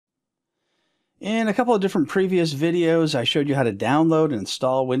In a couple of different previous videos, I showed you how to download and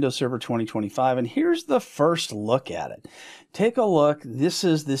install Windows Server 2025, and here's the first look at it. Take a look. This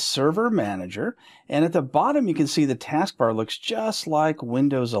is the Server Manager, and at the bottom you can see the taskbar looks just like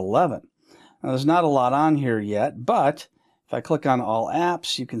Windows 11. Now, there's not a lot on here yet, but if I click on All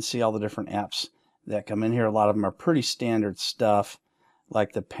Apps, you can see all the different apps that come in here. A lot of them are pretty standard stuff,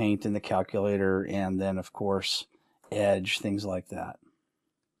 like the Paint and the calculator, and then, of course, Edge, things like that.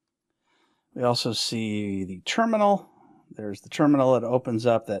 We also see the terminal. There's the terminal that opens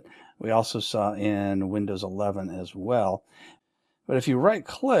up that we also saw in Windows 11 as well. But if you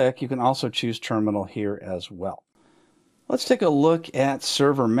right-click, you can also choose terminal here as well. Let's take a look at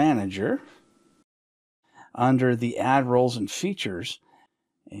Server Manager under the Add Roles and Features.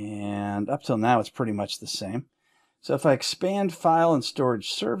 And up till now, it's pretty much the same. So if I expand File and Storage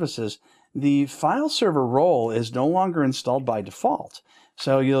Services, the file server role is no longer installed by default.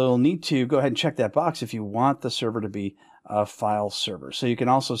 So you'll need to go ahead and check that box if you want the server to be a file server. So you can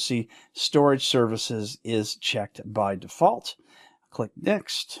also see storage services is checked by default. Click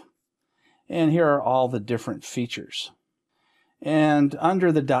Next. And here are all the different features. And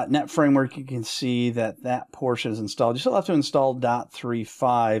under the .NET framework, you can see that that portion is installed. You still have to install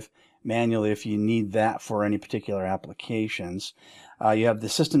 .3.5 manually if you need that for any particular applications. You have the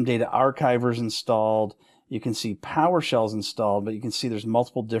System Data Archivers installed. You can see PowerShell's installed, but you can see there's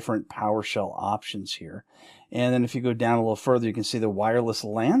multiple different PowerShell options here. And then if you go down a little further, you can see the wireless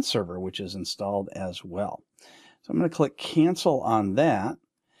LAN server, which is installed as well. So I'm going to click Cancel on that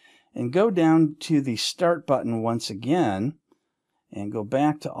and go down to the Start button once again and go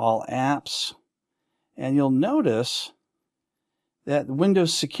back to All Apps. And you'll notice that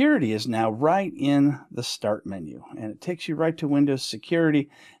Windows Security is now right in the Start menu, and it takes you right to Windows Security.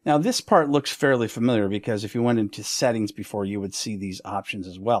 Now this part looks fairly familiar because if you went into Settings before, you would see these options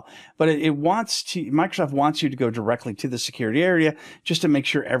as well. But Microsoft wants you to go directly to the security area just to make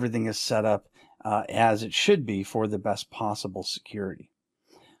sure everything is set up as it should be for the best possible security.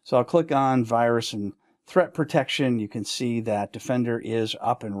 So I'll click on Virus and Threat Protection. You can see that Defender is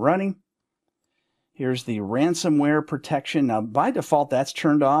up and running. Here's the ransomware protection. Now, by default, that's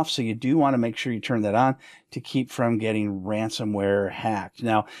turned off, so you do want to make sure you turn that on to keep from getting ransomware hacked.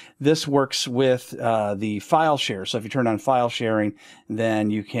 Now, this works with the file share. So if you turn on file sharing,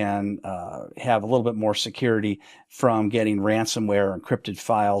 then you can have a little bit more security from getting ransomware or encrypted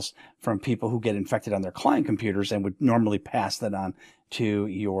files from people who get infected on their client computers and would normally pass that on to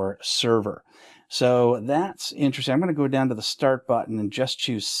your server. So that's interesting. I'm going to go down to the Start button and just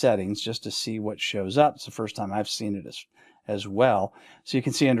choose Settings just to see what shows up. It's the first time I've seen it as well. So you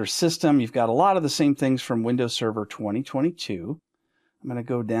can see under System, you've got a lot of the same things from Windows Server 2022. I'm going to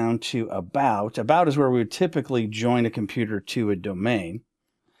go down to About. About is where we would typically join a computer to a domain.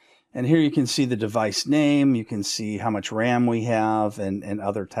 And here you can see the device name. You can see how much RAM we have and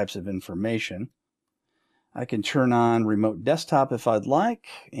other types of information. I can turn on Remote Desktop if I'd like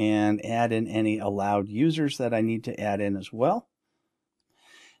and add in any allowed users that I need to add in as well.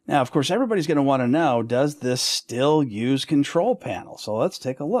 Now, of course, everybody's going to want to know, does this still use Control Panel? So let's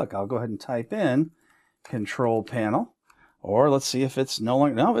take a look. I'll go ahead and type in Control Panel, or let's see if it's no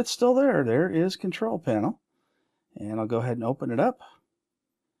longer, no, it's still there. There is Control Panel. And I'll go ahead and open it up.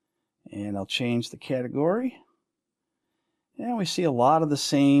 And I'll change the category. And we see a lot of the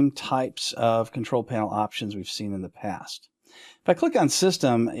same types of control panel options we've seen in the past. If I click on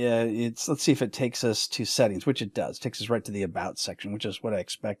System, let's see if it takes us to Settings, which it does. It takes us right to the About section, which is what I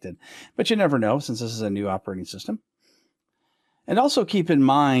expected. But you never know, since this is a new operating system. And also keep in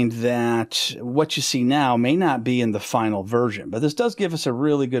mind that what you see now may not be in the final version, but this does give us a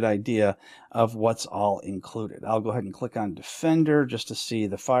really good idea of what's all included. I'll go ahead and click on Defender just to see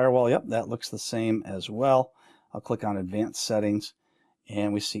the firewall. Yep, that looks the same as well. I'll click on Advanced Settings,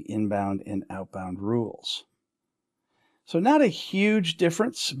 and we see inbound and outbound rules. So not a huge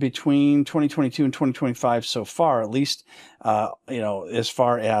difference between 2022 and 2025 so far, at least as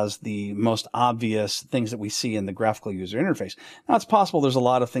far as the most obvious things that we see in the graphical user interface. Now, it's possible there's a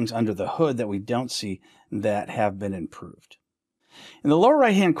lot of things under the hood that we don't see that have been improved. In the lower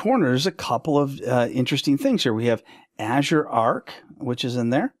right-hand corner, there's a couple of interesting things here. We have Azure Arc, which is in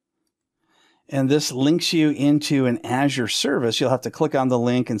there. And this links you into an Azure service. You'll have to click on the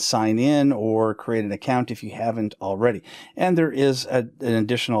link and sign in or create an account if you haven't already. And there is an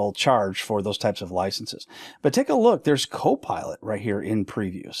additional charge for those types of licenses. But take a look. There's Copilot right here in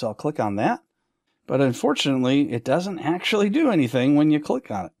preview. So I'll click on that. But unfortunately, it doesn't actually do anything when you click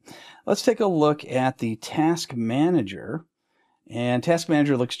on it. Let's take a look at the Task Manager. And Task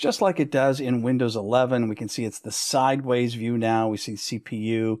Manager looks just like it does in Windows 11. We can see it's the sideways view now. We see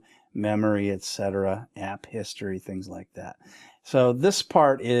CPU, memory, etc., app history, things like that. So this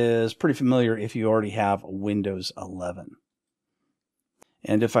part is pretty familiar if you already have Windows 11.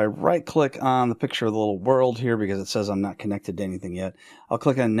 And if I right-click on the picture of the little world here, because it says I'm not connected to anything yet, I'll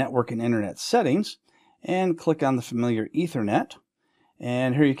click on Network and Internet Settings and click on the familiar Ethernet.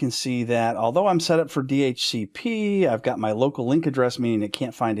 And here you can see that although I'm set up for DHCP, I've got my local link address, meaning it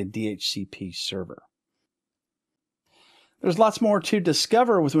can't find a DHCP server. There's lots more to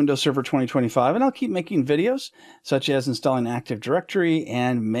discover with Windows Server 2025, and I'll keep making videos, such as installing Active Directory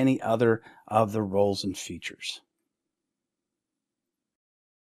and many other of the roles and features.